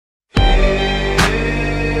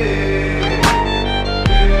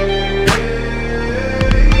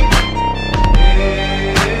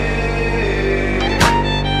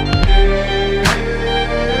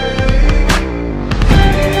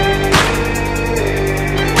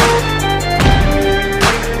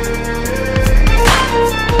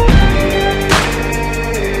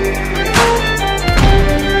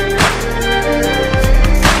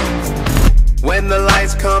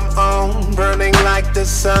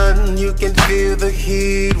you can feel the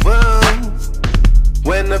heat. Whoa.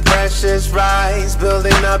 When the pressures rise,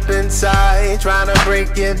 building up inside, trying to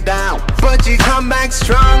break it down, but you come back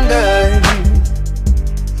stronger,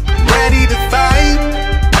 ready to fight.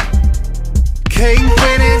 Can't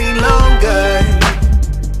wait any longer.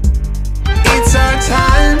 It's our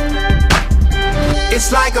time.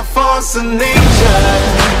 It's like a force of nature.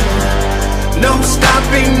 No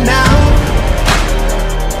stopping now.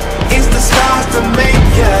 It's the stars to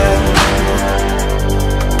make ya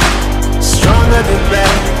stronger than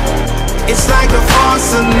that. It's like a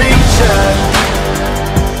force of nature.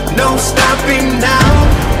 No stopping now.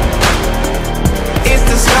 It's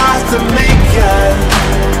the stars to make ya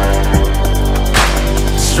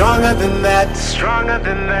stronger than that. Stronger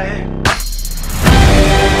than that.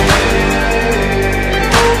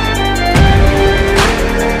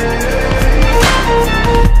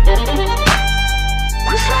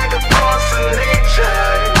 It's like a force of nature.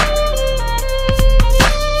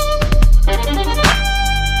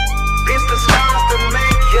 It's the stars that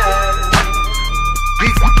make ya.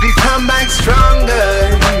 We come back stronger,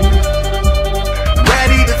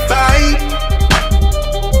 ready to fight.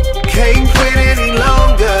 Can't quit any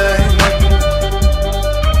longer.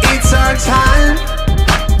 It's our time.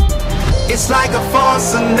 It's like a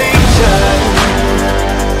force of nature.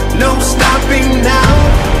 No stopping now.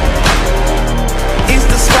 It's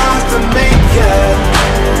the stars that make ya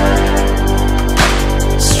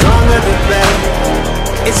stronger than that.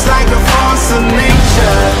 It's like a force of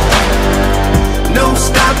nature. No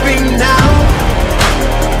stopping now.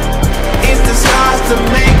 It's the stars that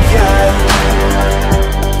make ya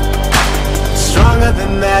stronger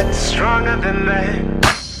than that. Stronger than that.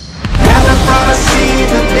 Never thought I'd see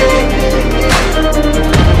the day.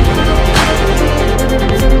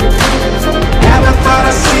 Never thought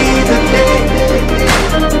I'd see the day.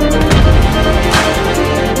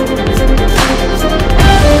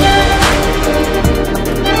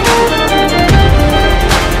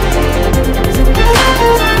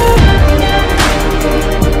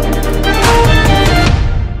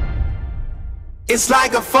 It's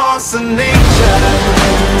like a force of nature.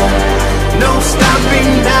 No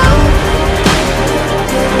stopping now.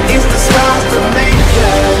 It's the stars that make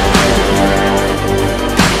ya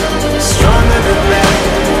stronger than that.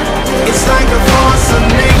 It's like a force of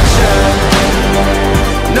nature.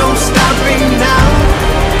 No stopping now.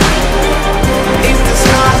 It's the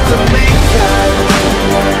stars that make ya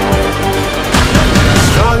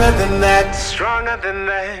stronger than that. Stronger than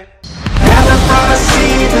that. Never thought I'd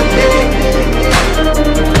see the